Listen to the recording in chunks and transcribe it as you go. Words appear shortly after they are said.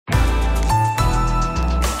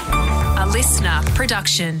listener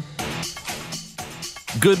production.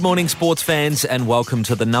 Good morning, sports fans, and welcome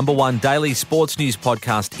to the number one daily sports news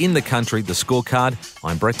podcast in the country, The Scorecard.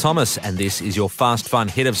 I'm Brett Thomas, and this is your fast, fun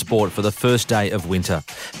hit of sport for the first day of winter.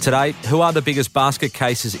 Today, who are the biggest basket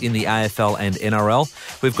cases in the AFL and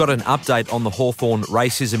NRL? We've got an update on the Hawthorn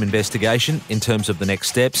racism investigation in terms of the next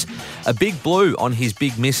steps. A big blue on his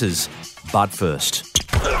big misses. But first.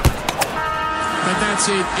 But that's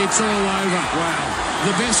it. It's all over. Wow.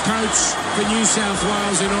 The best coach for New South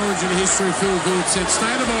Wales in Origin history, Phil Gould, said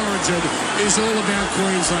State of Origin is all about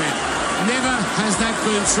Queensland. Never has that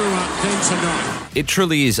been truer than tonight. It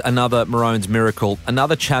truly is another Maroons miracle,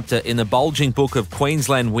 another chapter in the bulging book of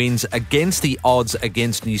Queensland wins against the odds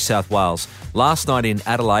against New South Wales. Last night in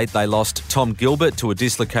Adelaide, they lost Tom Gilbert to a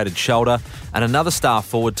dislocated shoulder and another star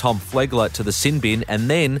forward, Tom Flegler, to the sin bin, and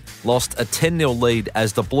then lost a 10-0 lead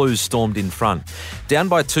as the Blues stormed in front. Down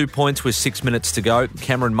by 2 points with 6 minutes to go,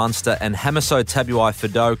 Cameron Munster and Hamiso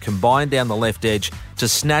Tabuai-Fidow combined down the left edge to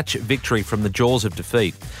snatch victory from the jaws of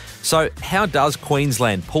defeat. So how does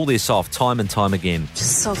Queensland pull this off time and time again?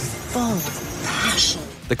 Just so full of passion.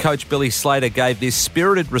 The coach Billy Slater gave this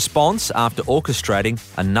spirited response after orchestrating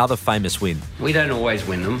another famous win. We don't always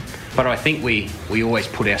win them, but I think we always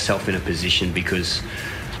put ourselves in a position because,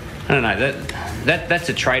 I don't know, that's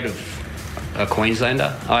a trait of a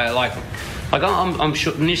Queenslander. I'm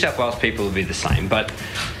sure New South Wales people will be the same, but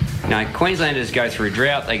you know, Queenslanders go through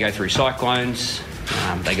drought, they go through cyclones,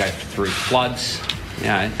 they go through floods. You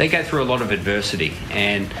know, they go through a lot of adversity,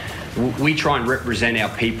 and we try and represent our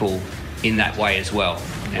people in that way as well.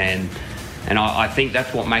 And I think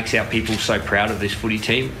that's what makes our people so proud of this footy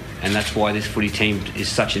team, and that's why this footy team is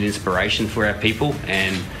such an inspiration for our people.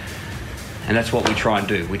 And that's what we try and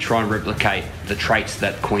do. We try and replicate the traits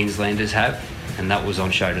that Queenslanders have, and that was on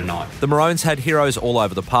show tonight. The Maroons had heroes all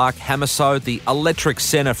over the park. Hamiso, the electric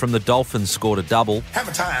centre from the Dolphins, scored a double.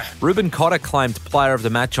 Hammer time. Ruben Cotter claimed player of the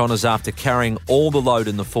match honours after carrying all the load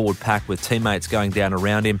in the forward pack with teammates going down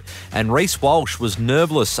around him. And Reece Walsh was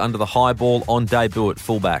nerveless under the high ball on debut at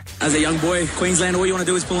fullback. As a young boy, Queensland, all you want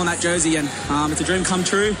to do is pull on that jersey, and it's a dream come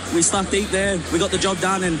true. We stuck deep there. We got the job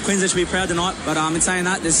done, and Queensland should be proud tonight. But in saying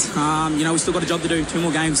that, there's, we still got a job to do. 2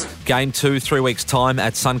 more games. Game 2, 3 weeks' time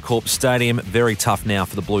at Suncorp Stadium. Very tough now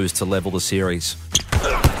for the Blues to level the series.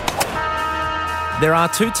 There are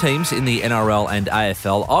 2 teams in the NRL and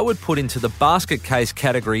AFL I would put into the basket case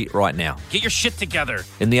category right now. Get your shit together.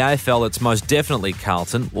 In the AFL, it's most definitely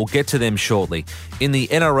Carlton. We'll get to them shortly. In the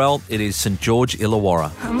NRL, it is St George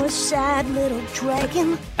Illawarra. I'm a sad little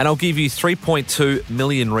dragon. And I'll give you 3.2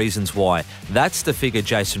 million reasons why. That's the figure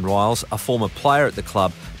Jason Riles, a former player at the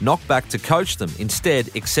club, knocked back to coach them,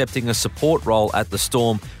 instead accepting a support role at the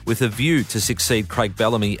Storm with a view to succeed Craig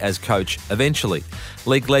Bellamy as coach eventually.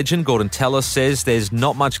 League legend Gordon Tallis says there's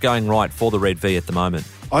not much going right for the Red V at the moment.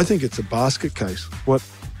 I think it's a basket case. What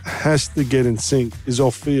has to get in sync is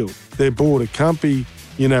off field. They're bored. It can't be,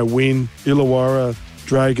 Win, Illawarra,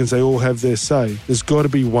 Dragons, they all have their say. There's got to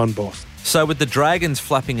be one boss. So with the Dragons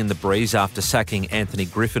flapping in the breeze after sacking Anthony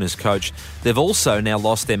Griffin as coach, they've also now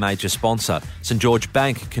lost their major sponsor, St George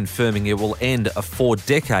Bank, confirming it will end a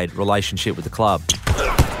 4-decade relationship with the club.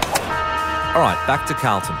 All right, back to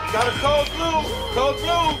Carlton. Got a cold blue.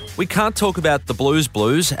 We can't talk about the Blues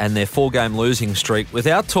and their 4-game losing streak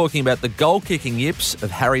without talking about the goal-kicking yips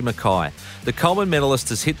of Harry Mackay. The Coleman medalist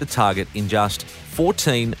has hit the target in just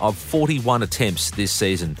 14 of 41 attempts this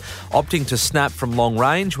season, opting to snap from long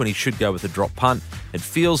range when he should go with a drop punt. It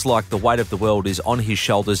feels like the weight of the world is on his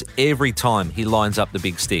shoulders every time he lines up the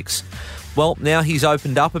big sticks. Well, now he's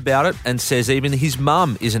opened up about it and says even his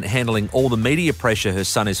mum isn't handling all the media pressure her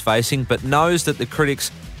son is facing, but knows that the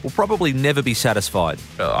critics will probably never be satisfied.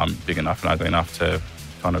 I'm big enough and ugly enough to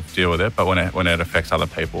kind of deal with it, but when it affects other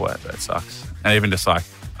people, that sucks. And even just like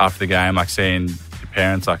after the game, like seeing your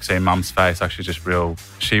parents, like seeing mum's face, like she's just real,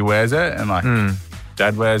 she wears it, and like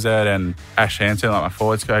Dad wears it, and Ash Hansen, like my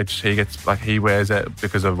forwards coach, he wears it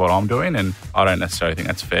because of what I'm doing, and I don't necessarily think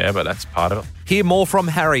that's fair, but that's part of it. Hear more from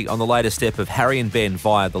Harry on the latest step of Harry and Ben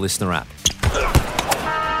via the Listener app.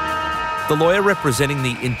 The lawyer representing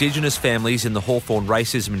the Indigenous families in the Hawthorn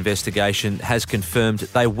racism investigation has confirmed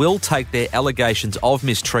they will take their allegations of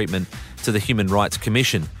mistreatment to the Human Rights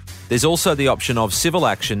Commission. There's also the option of civil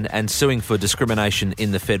action and suing for discrimination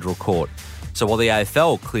in the federal court. So while the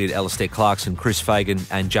AFL cleared Alistair Clarkson, Chris Fagan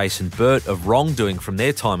and Jason Burt of wrongdoing from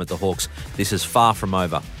their time at the Hawks, this is far from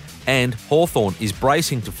over. And Hawthorn is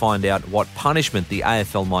bracing to find out what punishment the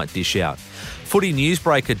AFL might dish out. Footy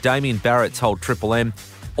newsbreaker Damien Barrett told Triple M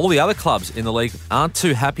all the other clubs in the league aren't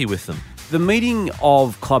too happy with them. The meeting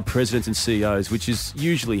of club presidents and CEOs, which is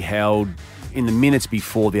usually held in the minutes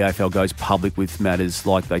before the AFL goes public with matters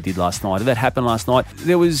like they did last night. That happened last night.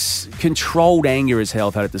 There was controlled anger, as how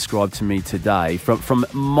I've had it described to me today, from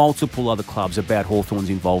multiple other clubs about Hawthorn's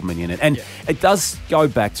involvement in it. And it does go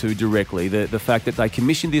back to directly the fact that they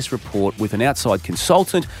commissioned this report with an outside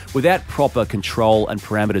consultant without proper control and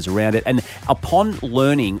parameters around it. And upon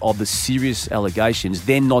learning of the serious allegations,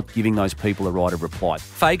 then not giving those people a right of reply.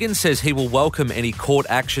 Fagan says he will welcome any court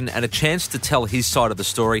action and a chance to tell his side of the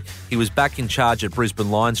story. He was back in charge at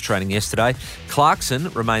Brisbane Lions training yesterday. Clarkson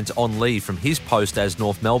remains on leave from his post as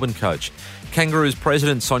North Melbourne coach. Kangaroos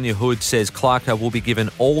president Sonia Hood says Clarko will be given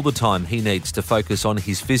all the time he needs to focus on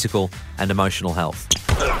his physical and emotional health.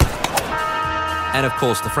 And of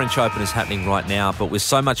course, the French Open is happening right now, but with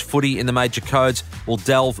so much footy in the major codes, we'll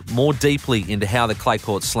delve more deeply into how the clay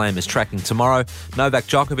court slam is tracking tomorrow. Novak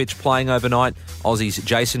Djokovic playing overnight. Aussies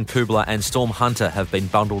Jason Kubler and Storm Hunter have been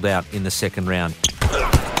bundled out in the second round.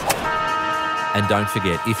 And don't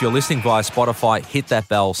forget, if you're listening via Spotify, hit that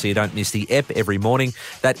bell so you don't miss the ep every morning.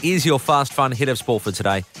 That is your fast, fun hit of sport for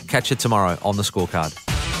today. Catch it tomorrow on The Scorecard.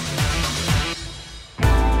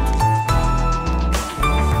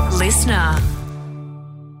 Listener.